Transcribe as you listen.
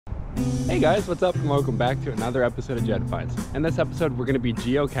Hey guys, what's up and welcome back to another episode of Jed Finds. In this episode, we're going to be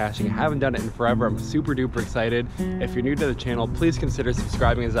geocaching. I haven't done it in forever. I'm super duper excited. If you're new to the channel, please consider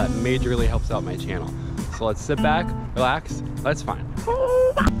subscribing as that majorly helps out my channel. So let's sit back, relax, let's find.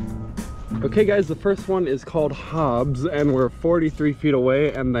 Okay guys, the first one is called Hobbs and we're 43 feet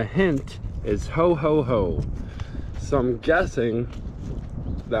away and the hint is ho ho ho. So I'm guessing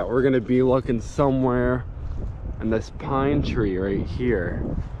that we're going to be looking somewhere in this pine tree right here.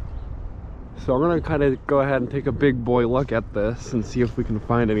 So I'm gonna kind of go ahead and take a big boy look at this and see if we can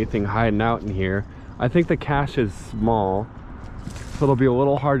find anything hiding out in here. I think the cache is small, so it'll be a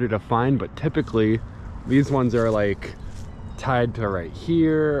little harder to find, but typically these ones are like tied to right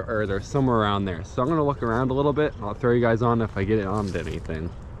here or they're somewhere around there. So I'm gonna look around a little bit and I'll throw you guys on if I get it onto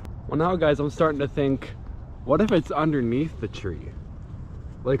anything. Well now guys, I'm starting to think, what if it's underneath the tree?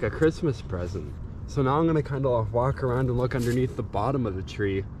 Like a Christmas present. So now I'm gonna kind of walk around and look underneath the bottom of the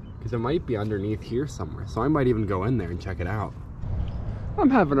tree, because it might be underneath here somewhere. So I might even go in there and check it out. I'm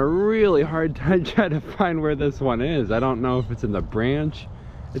having a really hard time trying to find where this one is. I don't know if it's in the branch.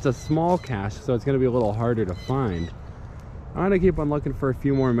 It's a small cache, so it's gonna be a little harder to find. I'm gonna keep on looking for a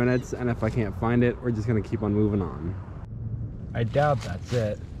few more minutes, and if I can't find it, we're just gonna keep on moving on. I doubt that's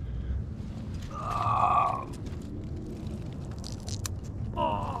it.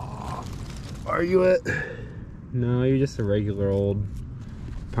 Are you it? No, you're just a regular old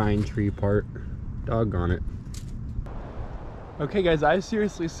pine tree part. Doggone it. Okay guys, I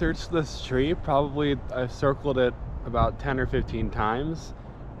seriously searched this tree. Probably I've circled it about 10 or 15 times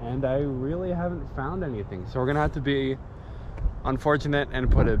and I really haven't found anything. So we're gonna have to be unfortunate and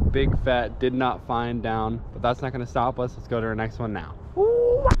put a big fat did not find down, but that's not gonna stop us. Let's go to our next one now.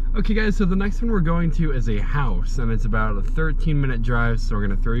 Okay guys, so the next one we're going to is a house and it's about a 13-minute drive, so we're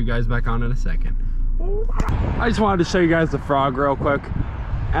gonna throw you guys back on in a second. I just wanted to show you guys the frog real quick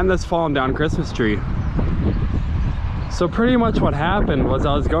and this fallen down Christmas tree. So pretty much what happened was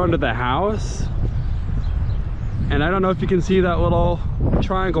I was going to the house and I don't know if you can see that little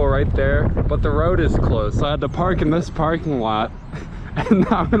triangle right there, but the road is closed, so I had to park in this parking lot and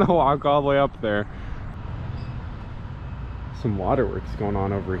now I'm gonna walk all the way up there. Some waterworks going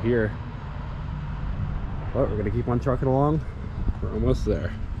on over here, but we're gonna keep on trucking along. We're almost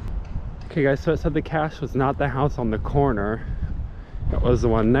there. Okay guys, so it said the cache was not the house on the corner, it was the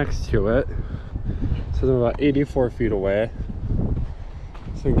one next to it. So I'm about 84 feet away,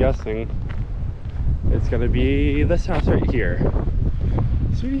 so I'm guessing it's gonna be this house right here.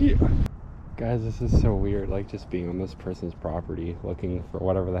 Sweet. Guys, this is so weird, like just being on this person's property looking for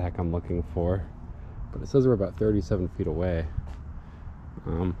whatever the heck I'm looking for. But it says we're about 37 feet away.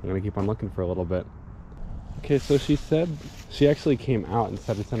 I'm gonna keep on looking for a little bit. Okay, so she said, she actually came out and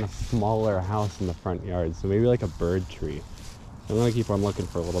said it's in a smaller house in the front yard. So maybe like a bird tree. So I'm gonna keep on looking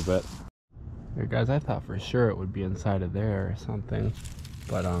for a little bit. Here guys, I thought for sure it would be inside of there or something.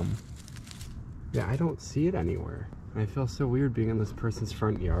 But yeah, I don't see it anywhere. I feel so weird being in this person's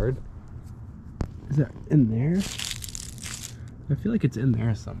front yard. Is that in there? I feel like it's in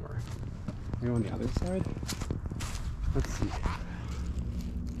there somewhere. Maybe on the other side? Let's see.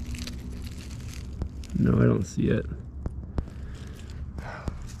 No, I don't see it.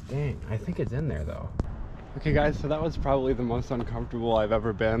 Dang, I think it's in there though. Okay guys, so that was probably the most uncomfortable I've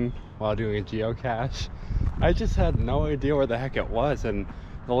ever been while doing a geocache. I just had no idea where the heck it was, and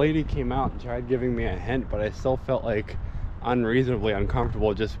the lady came out and tried giving me a hint, but I still felt like unreasonably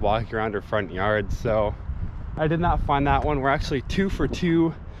uncomfortable just walking around her front yard. So I did not find that one. We're actually 2 for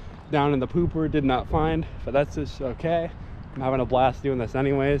 2 down in the pooper, did not find, but that's just okay. I'm having a blast doing this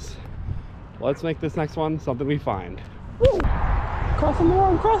anyways. Let's make this next one something we find. Woo! Crossing the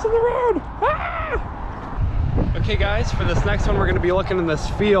road, crossing the road! Ah! Okay guys, for this next one we're gonna be looking in this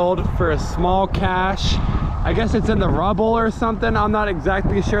field for a small cache. I guess it's in the rubble or something. I'm not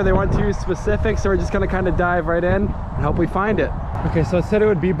exactly sure. They weren't too specific, so we're just gonna kind of dive right in and hope we find it. Okay, so it said it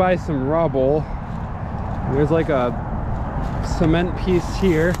would be by some rubble. There's like a cement piece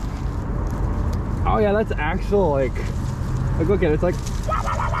here. Oh yeah, that's actual like look at it, it's like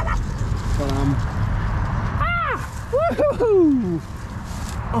but woohoo!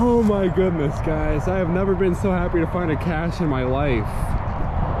 Oh my goodness guys, I have never been so happy to find a cache in my life.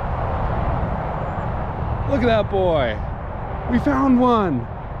 Look at that boy, we found one.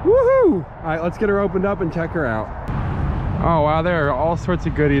 Woohoo! All right, let's get her opened up and check her out. Oh wow, there are all sorts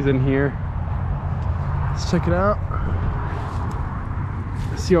of goodies in here. Let's check it out.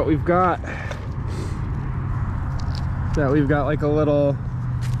 Let's see what we've got. That we've got like a little,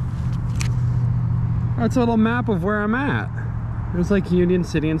 that's a little map of where I'm at. There's like Union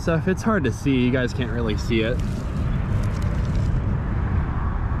City and stuff. It's hard to see, you guys can't really see it.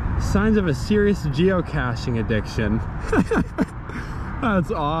 Signs of a serious geocaching addiction.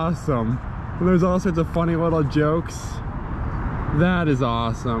 That's awesome. And there's all sorts of funny little jokes. That is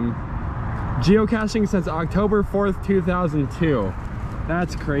awesome. Geocaching since October 4th, 2002.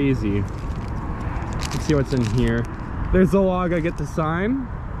 That's crazy. Let's see what's in here. There's the log I get to sign.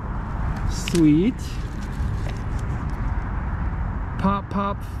 Sweet. Pop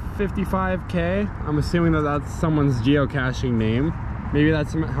 55K. I'm assuming that that's someone's geocaching name. Maybe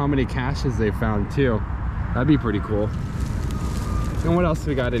that's how many caches they found too. That'd be pretty cool. And what else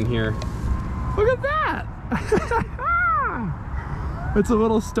we got in here? Look at that! It's a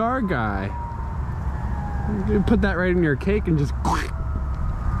little star guy. You put that right in your cake and just...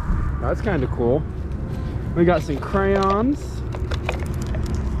 That's kind of cool. We got some crayons.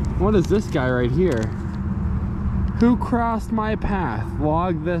 What is this guy right here? Who crossed my path?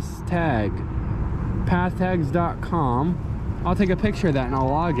 Log this tag. Pathtags.com. I'll take a picture of that and I'll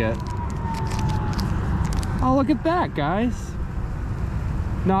log it. Oh, look at that, guys.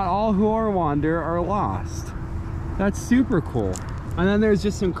 Not all who are wander are lost. That's super cool. And then there's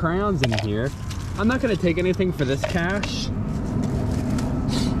just some crayons in here. I'm not gonna take anything for this cache.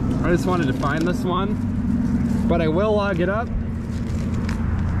 I just wanted to find this one, but I will log it up.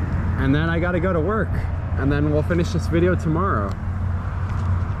 And then I gotta go to work. And then we'll finish this video tomorrow.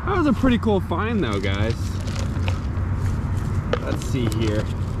 That was a pretty cool find though, guys. Let's see here.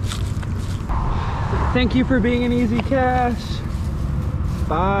 Thank you for being an easy cache.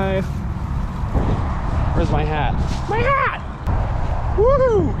 Bye. Where's my hat? My hat!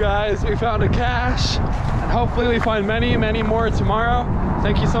 Woo, guys, we found a cache. And hopefully we find many, many more tomorrow.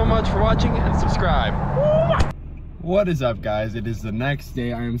 Thank you so much for watching and subscribe. What is up, guys? It is the next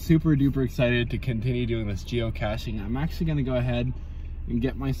day. I am super duper excited to continue doing this geocaching. I'm actually gonna go ahead and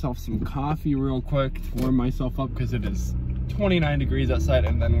get myself some coffee real quick to warm myself up because it is 29 degrees outside,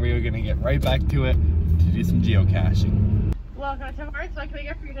 and then we are gonna get right back to it to do some geocaching. Welcome to Mars. What can we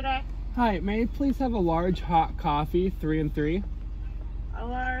get for you today? Hi, may I please have a large hot coffee, 3 and 3? A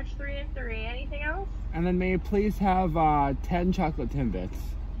large 3 and 3. Anything else? And then may I please have 10 chocolate Timbits?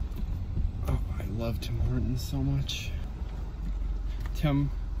 Oh, I love Tim Hortons so much.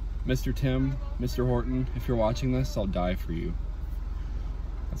 Mr. Horton, if you're watching this, I'll die for you.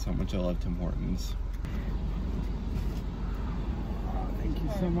 That's how much I love Tim Hortons. Oh, thank you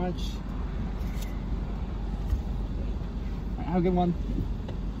so much. All right, have a good one.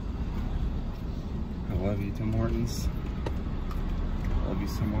 I love you, Tim Hortons. I love you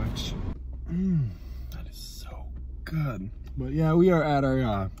so much. That is so good. But yeah, we are at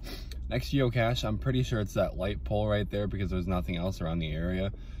our next geocache. I'm pretty sure it's that light pole right there because there's nothing else around the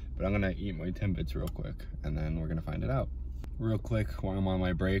area. But I'm gonna eat my Timbits real quick and then we're gonna find it out. Real quick while I'm on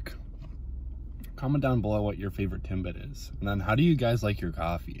my break, comment down below what your favorite Timbit is. And then how do you guys like your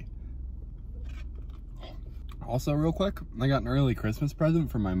coffee? Also real quick, I got an early Christmas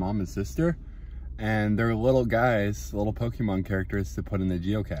present from my mom and sister. And they're little guys, little Pokemon characters to put in the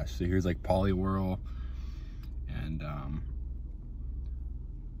geocache. So here's like Poliwhirl and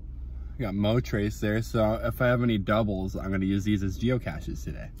we got Motrace there. So if I have any doubles, I'm gonna use these as geocaches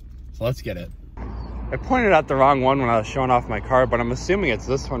today. So let's get it. I pointed out the wrong one when I was showing off my car, but I'm assuming it's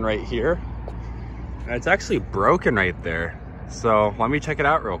this one right here. And it's actually broken right there. So let me check it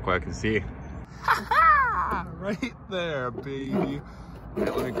out real quick and see. Right there, baby.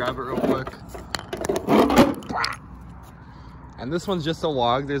 Okay, let me grab it real quick. And this one's just a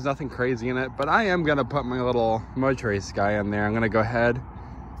log. There's nothing crazy in it, but I am gonna put my little Motrace guy in there. I'm gonna go ahead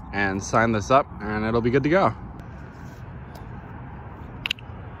and sign this up and it'll be good to go.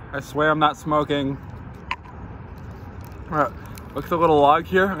 I swear I'm not smoking. All right, look at the little log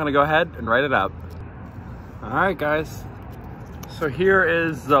here. I'm gonna go ahead and write it up. All right, guys. So here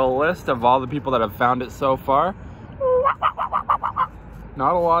is the list of all the people that have found it so far.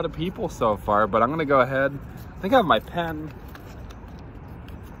 Not a lot of people so far, but I'm gonna go ahead. I think I have my pen.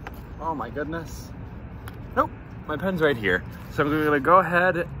 Oh my goodness. Nope, my pen's right here. So I'm gonna go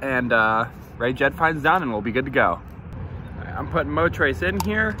ahead and write Jed Finds down and we'll be good to go. Right, I'm putting Motrace in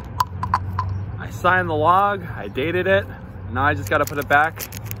here. I signed the log, I dated it. Now I just gotta put it back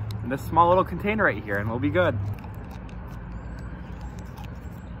in this small little container right here and we'll be good.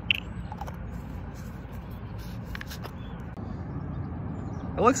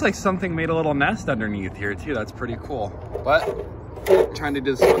 It looks like something made a little nest underneath here too. That's pretty cool. But I'm trying to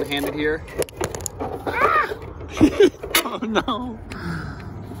do this one-handed here. Ah! Oh no.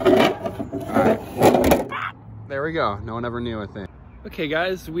 All right. There we go. No one ever knew, I think. Okay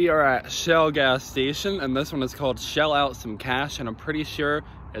guys, we are at Shell gas station and this one is called Shell Out Some Cash and I'm pretty sure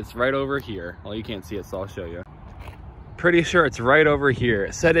it's right over here. Well, you can't see it, so I'll show you. pretty sure it's right over here.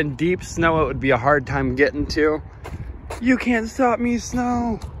 It said in deep snow it would be a hard time getting to. You can't stop me,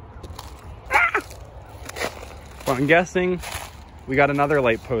 snow. Ah! Well, I'm guessing we got another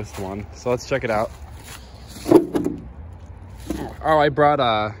light post one, so let's check it out. Oh, I brought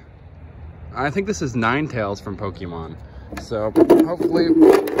I think this is Ninetales from Pokemon. So hopefully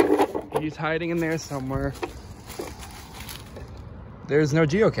he's hiding in there somewhere. There's no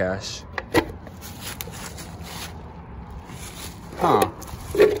geocache. Huh.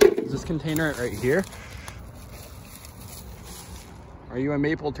 Is this container right here? Are you a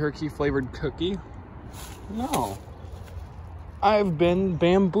maple turkey flavored cookie? No. I've been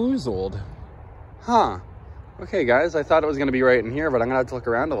bamboozled. Huh. Okay, guys, I thought it was gonna be right in here, but I'm gonna have to look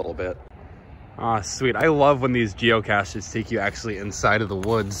around a little bit. Ah, sweet. I love when these geocaches take you actually inside of the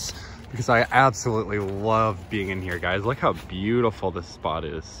woods, because I absolutely love being in here, guys. Look how beautiful this spot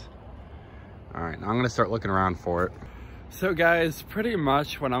is. All right, now I'm gonna start looking around for it. So guys, pretty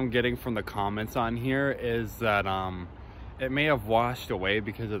much what I'm getting from the comments on here is that it may have washed away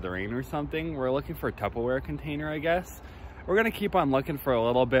because of the rain or something. We're looking for a Tupperware container, I guess. We're gonna keep on looking for a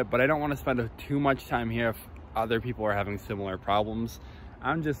little bit, but I don't wanna spend too much time here if other people are having similar problems.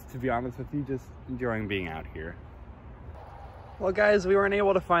 I'm just, to be honest with you, just enjoying being out here. Well guys, we weren't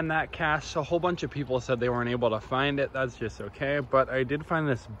able to find that cache. A whole bunch of people said they weren't able to find it. That's just okay, but I did find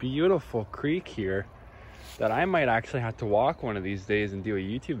this beautiful creek here that I might actually have to walk one of these days and do a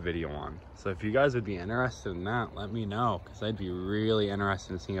YouTube video on. So if you guys would be interested in that, let me know, because I'd be really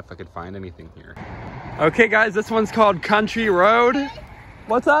interested in seeing if I could find anything here. Okay guys, this one's called Country Road.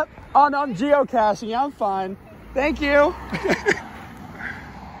 What's up? Oh no, I'm geocaching, I'm fine. Thank you.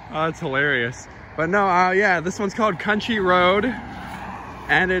 Oh, it's hilarious. But no, yeah, this one's called Country Road,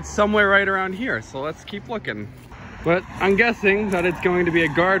 and it's somewhere right around here, so let's keep looking. But I'm guessing that it's going to be a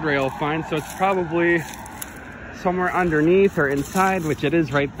guardrail find, so it's probably somewhere underneath or inside, which it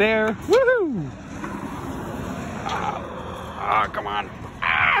is right there. Woohoo! Ah, come on.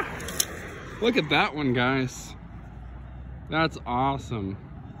 Ah! Look at that one, guys. That's awesome.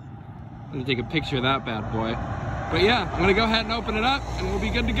 I'm gonna take a picture of that bad boy. But yeah, I'm gonna go ahead and open it up and we'll be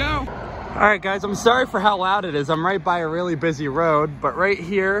good to go. All right, guys, I'm sorry for how loud it is. I'm right by a really busy road, but right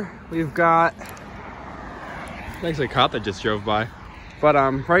here we've got, there's actually a cop that just drove by. But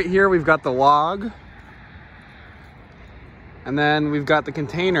right here we've got the log, and then we've got the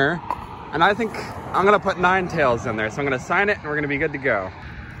container, and I think I'm gonna put Ninetales in there. So I'm gonna sign it and we're gonna be good to go.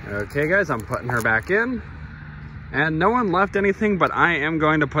 Okay guys, I'm putting her back in. And no one left anything, but I am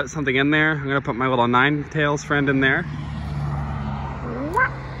going to put something in there. I'm gonna put my little Ninetales friend in there.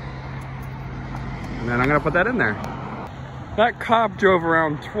 And then I'm gonna put that in there. That cop drove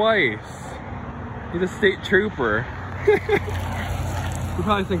around twice. He's a state trooper. He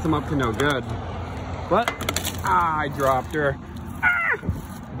probably thinks I'm up to no good. But, I dropped her.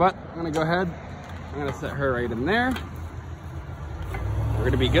 But I'm gonna go ahead. I'm gonna set her right in there. We're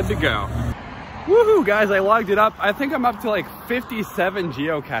gonna be good to go. Woohoo, guys, I logged it up. I think I'm up to like 57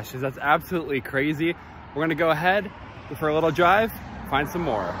 geocaches. That's absolutely crazy. We're gonna go ahead for a little drive, find some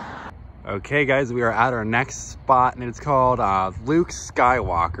more. Okay, guys, we are at our next spot, and it's called Luke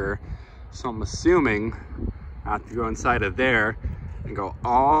Skywalker. So I'm assuming I have to go inside of there and go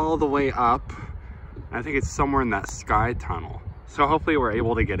all the way up. I think it's somewhere in that sky tunnel. So hopefully we're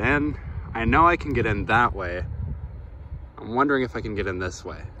able to get in. I know I can get in that way. I'm wondering if I can get in this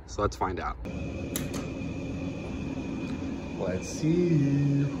way. So let's find out. Let's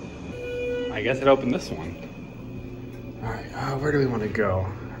see. I guess it opened this one. All right, where do we want to go?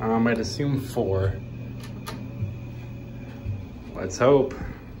 I'd assume 4. Let's hope.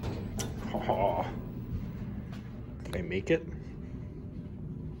 Oh. Did I make it?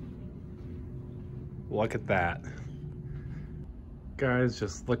 Look at that. Guys,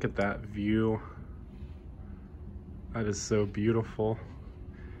 just look at that view. That is so beautiful.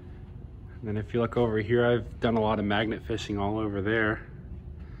 And then if you look over here, I've done a lot of magnet fishing all over there.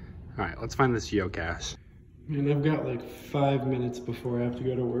 All right, let's find this geocache. And I've got like 5 minutes before I have to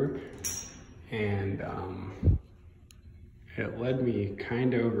go to work. And it led me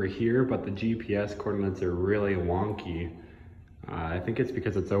kind of over here, but the GPS coordinates are really wonky. I think it's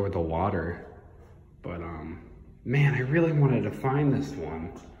because it's over the water. But man, I really wanted to find this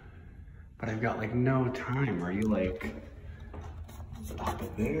one. But I've got like no time. Are you like up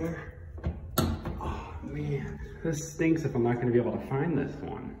there? Oh man, this stinks if I'm not gonna be able to find this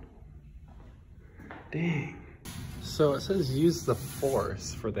one. Dang. So it says use the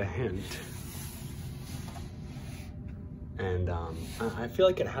force for the hint. And I feel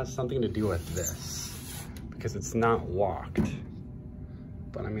like it has something to do with this because it's not walked.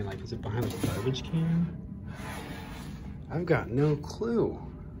 But I mean, like, is it behind the garbage can? I've got no clue.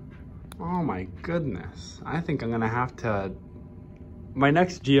 Oh my goodness. I think I'm gonna have to, my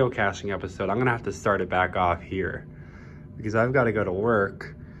next geocaching episode, I'm gonna have to start it back off here because I've got to go to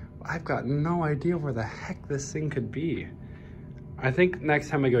work. I've got no idea where the heck this thing could be. I think next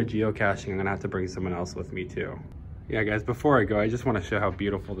time I go geocaching, I'm gonna have to bring someone else with me too. Yeah guys, before I go, I just want to show how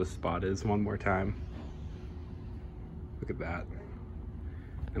beautiful this spot is one more time. Look at that.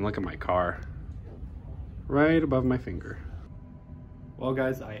 And look at my car. Right above my finger. Well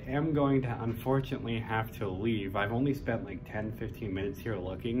guys, I am going to unfortunately have to leave. I've only spent like 10-15 minutes here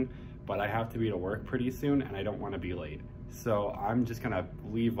looking, but I have to be to work pretty soon and I don't want to be late. So I'm just gonna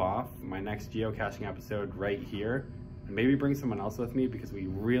leave off my next geocaching episode right here and maybe bring someone else with me because we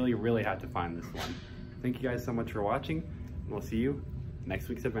really had to find this one. Thank you guys so much for watching and we'll see you next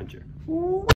week's adventure.